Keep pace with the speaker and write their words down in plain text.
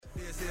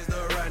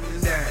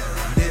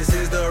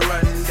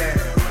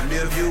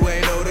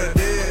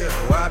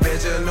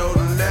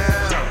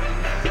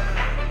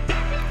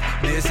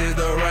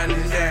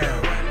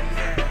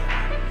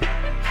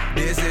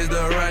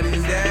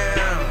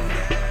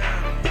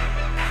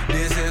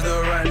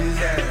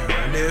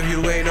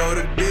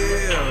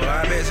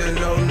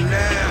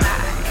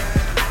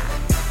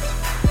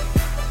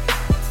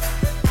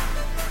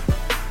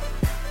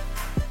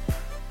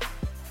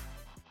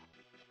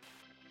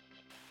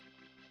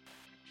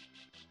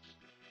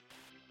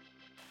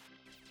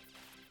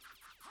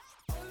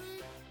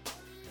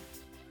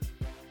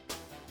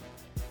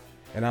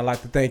And I'd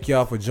like to thank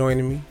y'all for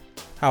joining me.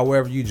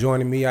 However you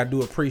joining me, I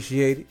do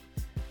appreciate it.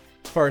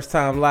 First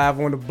time live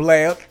on the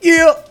blab.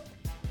 Yeah.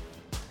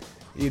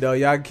 You know,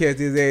 y'all can catch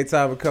this every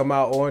time it come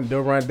out on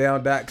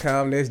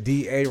therundown.com. That's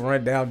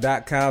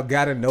darundown.com.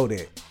 Gotta know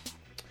that.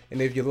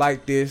 And if you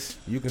like this,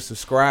 you can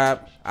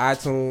subscribe.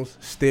 iTunes,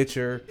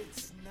 Stitcher,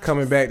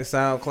 coming back to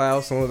SoundCloud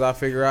as soon as I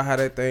figure out how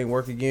that thing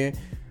work again.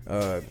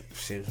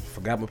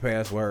 Forgot my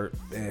password.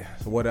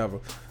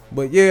 Whatever.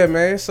 But yeah,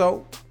 man,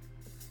 so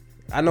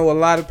I know a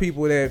lot of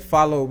people that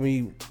follow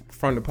me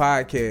from the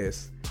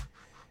podcast.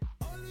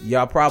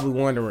 Y'all probably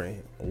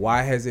wondering,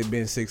 why has it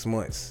been 6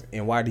 months?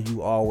 And why do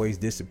you always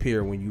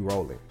disappear when you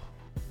rolling?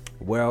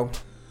 Well,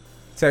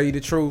 tell you the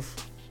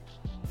truth,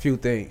 a few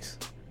things.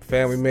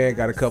 Family man,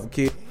 got a couple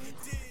kids,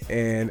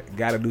 and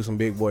got to do some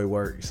big boy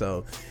work.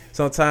 So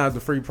sometimes the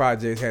free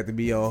projects have to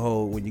be on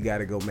hold when you got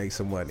to go make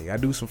some money. I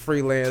do some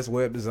freelance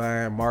web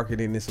design,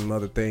 marketing, and some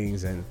other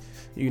things. And,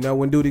 you know,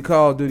 when duty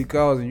calls, and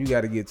you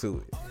got to get to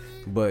it.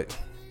 But,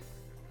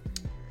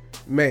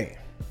 man,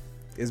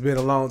 it's been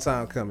a long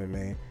time coming,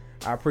 man.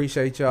 I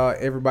appreciate y'all,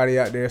 everybody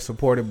out there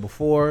supported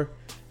before,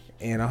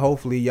 and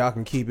hopefully y'all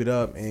can keep it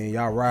up and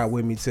y'all ride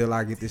with me till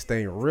I get this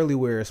thing really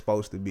where it's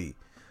supposed to be.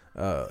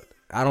 I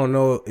don't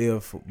know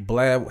if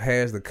Blab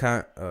has the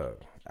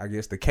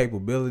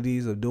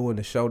capabilities of doing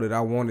the show that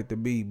I want it to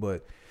be,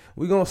 but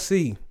we're gonna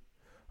see.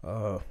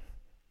 But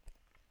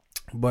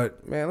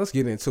man, let's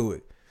get into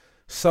it.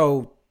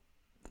 So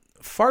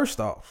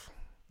first off,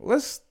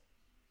 let's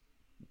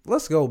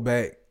go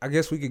back. I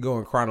guess we could go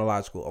in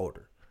chronological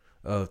order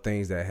of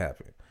things that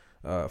happened.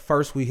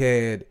 First, we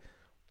had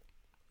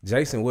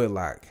Jason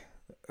Whitlock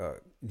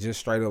just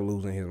straight up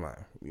losing his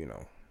mind. You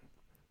know,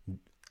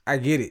 I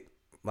get it.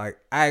 Like,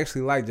 I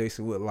actually like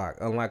Jason Whitlock,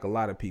 unlike a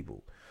lot of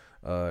people.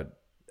 I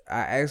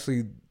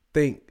actually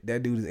think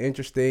that dude is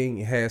interesting.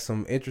 He has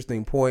some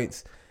interesting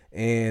points,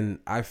 and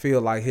I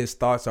feel like his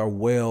thoughts are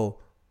well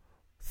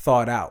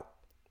thought out.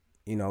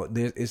 You know,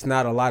 it's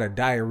not a lot of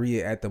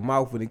diarrhea at the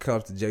mouth when it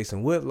comes to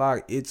Jason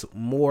Whitlock. It's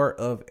more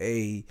of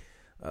a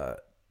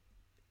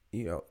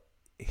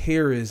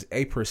here is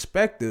a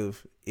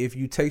perspective if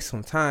you take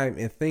some time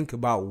and think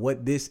about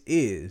what this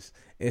is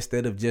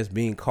instead of just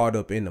being caught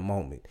up in the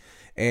moment.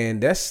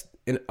 And that's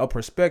a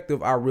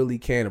perspective I really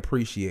can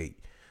appreciate.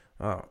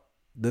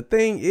 The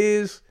thing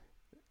is,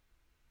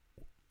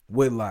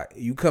 Whitlock,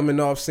 you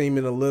coming off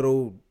seeming a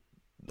little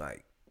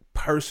like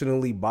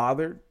personally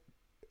bothered,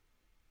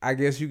 I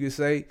guess you could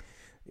say.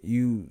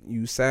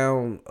 You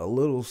sound a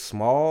little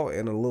small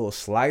and a little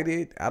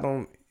slighted.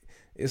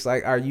 It's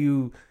like, are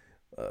you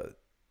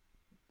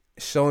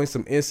showing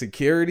some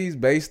insecurities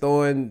based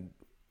on,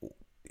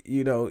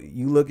 you know,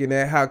 you looking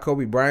at how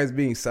Kobe Bryant's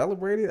being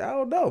celebrated? I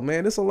don't know,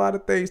 man. There's a lot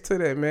of things to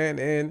that, man.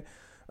 And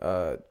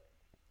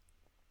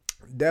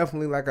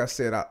definitely, like I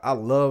said, I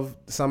love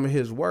some of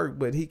his work,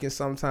 but he can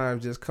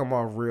sometimes just come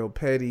off real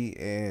petty,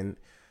 and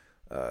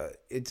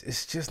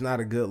it's just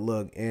not a good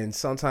look. And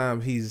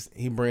sometimes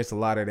he brings a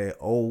lot of that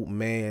old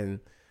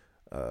man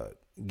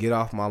get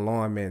off my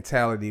lawn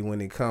mentality when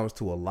it comes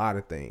to a lot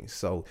of things.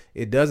 So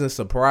it doesn't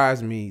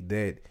surprise me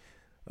that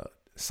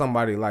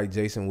somebody like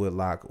Jason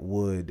Whitlock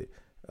would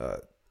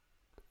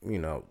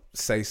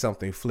say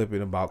something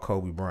flippant about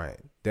Kobe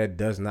Bryant. That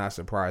does not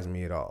surprise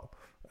me at all.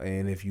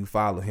 And if you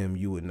follow him,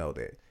 you would know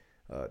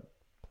that.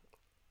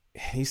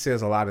 He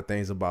says a lot of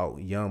things about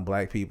young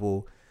black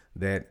people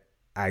that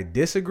I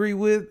disagree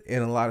with,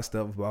 and a lot of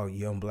stuff about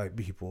young black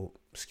people,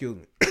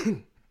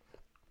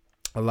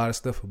 a lot of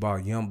stuff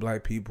about young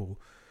black people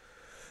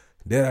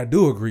that I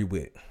do agree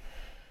with.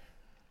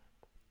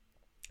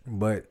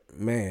 But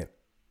man,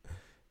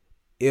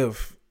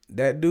 if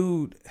that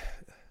dude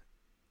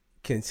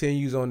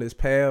continues on this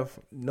path,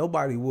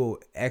 nobody will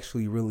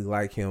actually really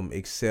like him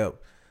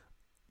except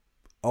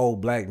old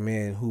black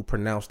men who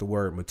pronounce the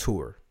word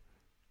mature.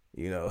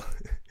 You know,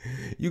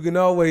 you can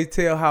always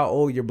tell how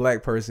old your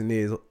black person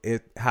is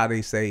how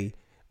they say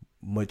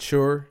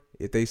mature.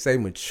 If they say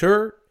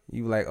mature,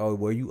 you like, oh,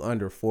 well, you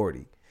under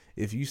 40.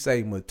 If you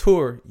say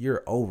mature,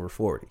 you're over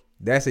 40.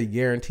 That's a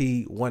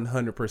guaranteed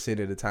 100%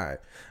 of the time.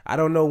 I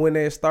don't know when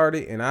that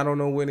started, and I don't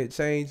know when it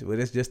changed, but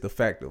it's just a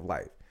fact of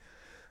life.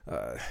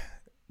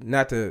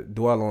 Not to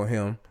dwell on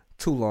him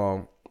too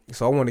long,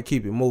 so I want to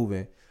keep it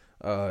moving.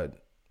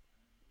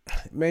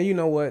 Man, you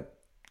know what?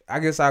 I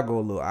guess I'll go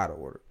a little out of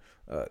order.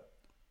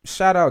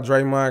 Shout out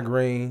Draymond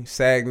Green,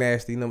 Sag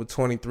Nasty, number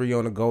 23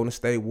 on the Golden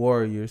State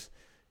Warriors.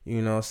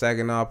 You know,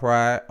 Saginaw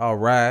Pride, all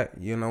right.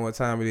 You know what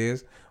time it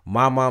is.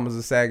 My mama's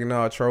a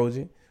Saginaw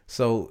Trojan,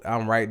 so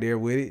I'm right there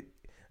with it.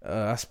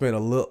 I spent a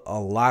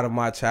lot of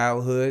my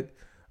childhood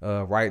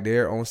right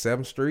there on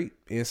 7th Street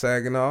in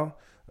Saginaw,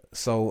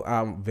 so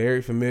I'm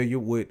very familiar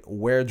with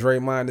where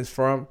Draymond is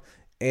from,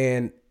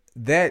 and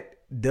that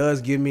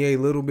does give me a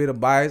little bit of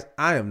bias.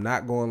 I am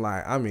not going to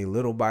lie. I'm a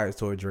little biased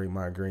toward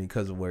Draymond Green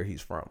because of where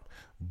he's from.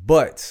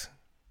 But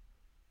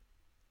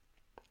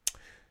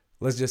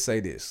let's just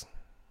say this.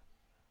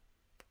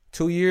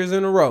 2 years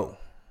in a row,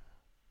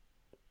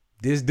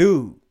 this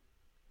dude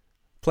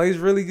Plays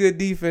really good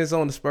defense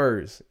on the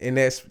Spurs, and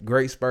that's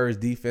great Spurs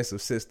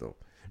defensive system.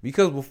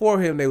 Because before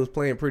him, they was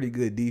playing pretty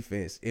good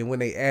defense, and when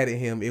they added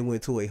him, it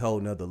went to a whole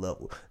nother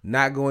level.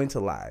 Not going to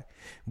lie,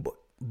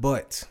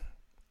 but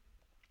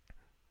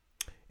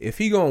if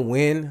he gonna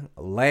win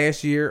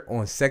last year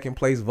on second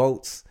place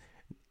votes,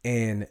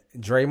 and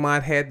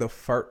Draymond had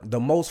the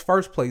most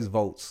first place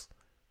votes,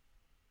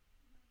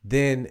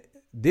 then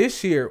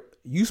this year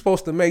you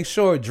supposed to make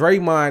sure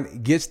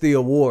Draymond gets the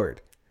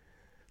award.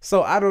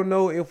 So I don't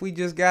know if we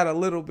just got a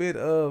little bit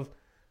of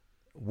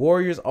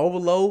Warriors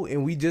overload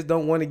and we just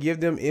don't want to give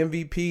them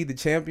MVP, the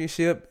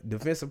championship,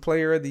 defensive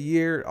player of the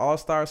year,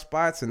 all-star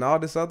spots, and all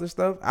this other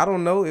stuff. I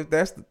don't know if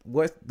that's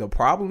what the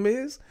problem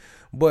is,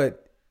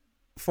 but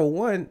for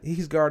one,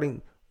 he's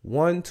guarding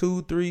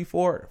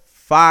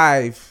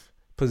 5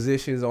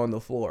 positions on the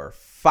floor.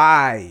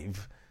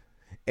 5.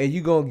 And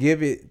you going to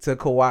give it to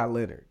Kawhi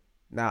Leonard.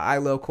 Now, I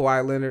love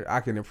Kawhi Leonard.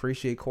 I can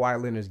appreciate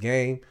Kawhi Leonard's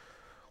game.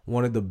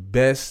 One of the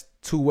best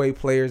two-way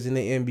players in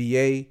the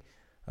NBA.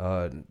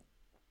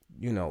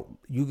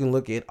 You can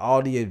look at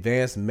all the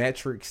advanced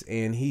metrics,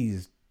 and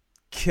he's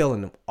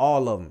killing them,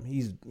 all of them.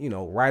 He's,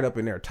 right up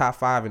in there, top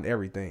 5 and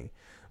everything.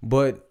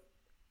 But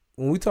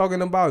when we're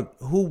talking about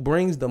who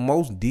brings the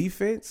most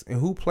defense and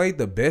who played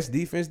the best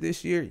defense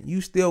this year, you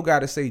still got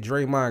to say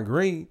Draymond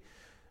Green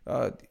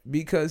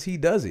because he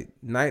does it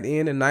night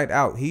in and night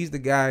out. He's the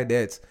guy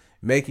that's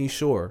making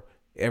sure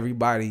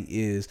everybody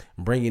is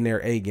bringing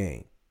their A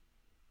game.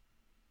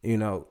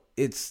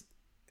 It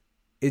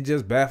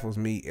just baffles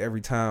me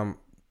every time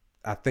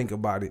I think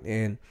about it,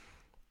 and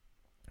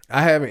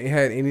I haven't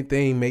had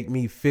anything make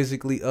me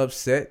physically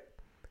upset.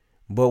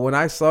 But when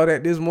I saw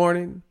that this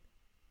morning,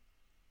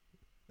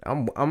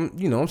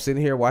 I'm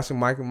sitting here watching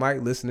Mike and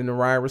Mike, listening to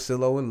Ryan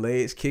Russillo and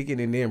legs kicking,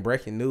 and then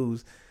breaking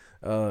news: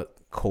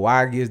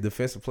 Kawhi gets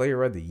Defensive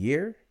Player of the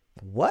Year.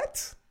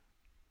 What?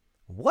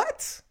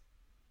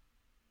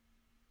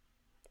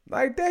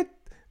 Like that?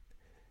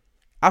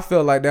 I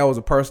felt like that was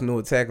a personal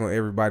attack on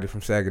everybody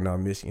from Saginaw,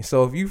 Michigan.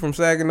 So if you from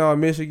Saginaw,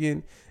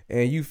 Michigan,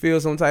 and you feel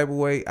some type of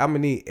way, I'm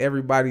going to need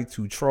everybody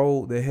to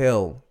troll the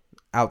hell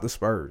out the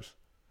Spurs,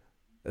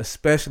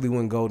 especially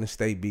when Golden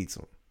State beats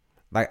them.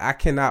 Like, I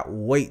cannot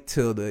wait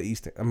till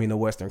the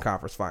Western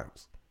Conference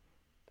Finals,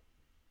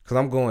 because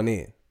I'm going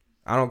in.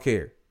 I don't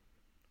care.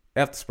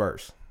 F the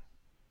Spurs.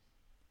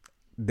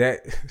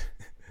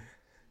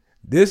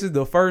 This is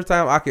the first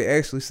time I could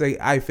actually say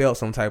I felt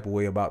some type of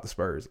way about the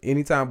Spurs.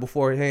 Anytime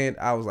beforehand,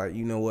 I was like,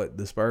 you know what?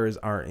 The Spurs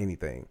aren't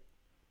anything.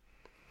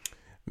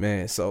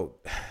 Man, so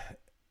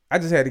I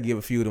just had to give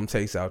a few of them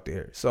takes out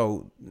there.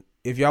 So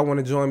if y'all want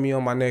to join me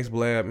on my next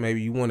blab,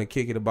 maybe you want to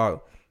kick it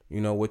about,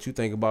 what you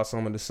think about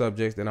some of the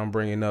subjects that I'm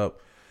bringing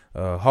up.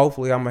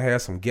 Hopefully I'm going to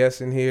have some guests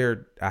in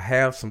here. I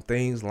have some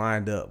things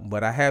lined up,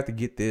 but I have to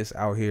get this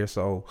out here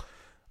so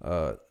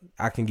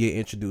I can get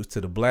introduced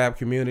to the blab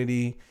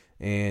community.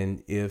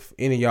 And if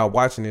any of y'all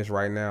watching this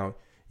right now,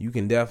 you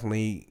can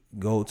definitely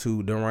go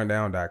to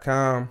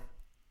therundown.com.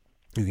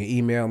 You can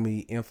email me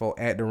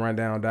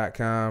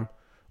info@therundown.com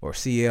or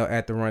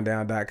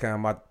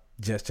cl@therundown.com. I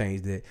just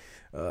changed it.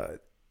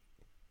 At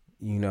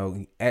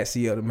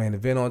CL the Main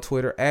Event on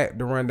Twitter, at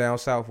The Rundown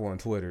South on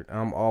Twitter.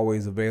 I'm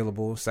always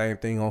available. Same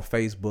thing on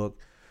Facebook.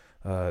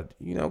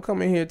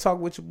 Come in here, talk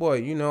with your boy.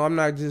 I'm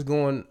not just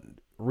going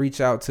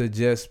reach out to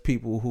just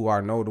people who are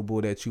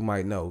notable that you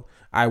might know.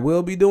 I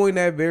will be doing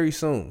that very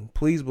soon.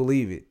 Please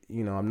believe it.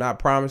 I'm not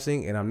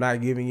promising and I'm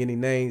not giving any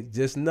names.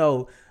 Just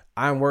know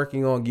I'm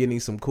working on getting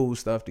some cool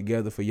stuff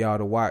together for y'all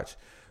to watch.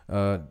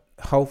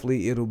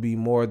 Hopefully it'll be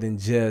more than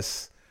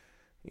just,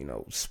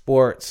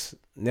 sports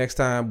next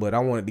time, but I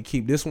wanted to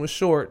keep this one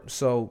short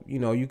so,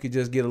 you could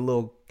just get a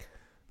little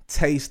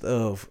taste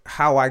of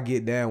how I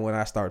get down when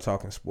I start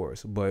talking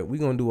sports. But we're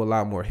going to do a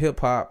lot more hip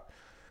hop,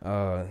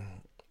 a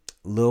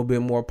little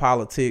bit more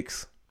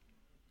politics,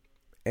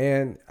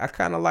 and I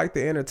kind of like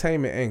the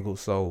entertainment angle.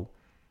 So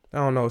I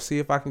don't know, see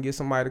if I can get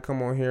somebody to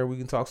come on here. We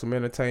can talk some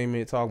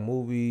entertainment, talk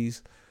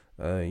movies.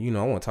 I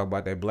want to talk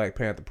about that Black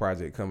Panther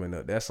project coming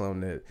up. That's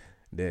something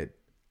that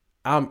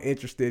I'm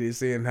interested in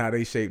seeing how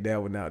they shape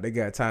that one out. They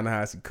got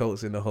Ta-Nehisi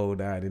Coates and the whole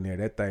died in there.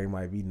 That thing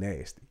might be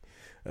nasty.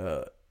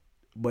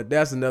 But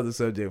that's another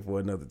subject for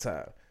another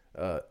time.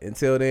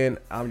 Until then,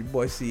 I'm your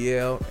boy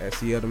CL at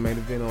CL the Main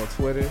Event on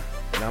Twitter,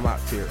 and I'm out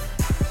here.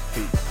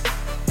 Peace.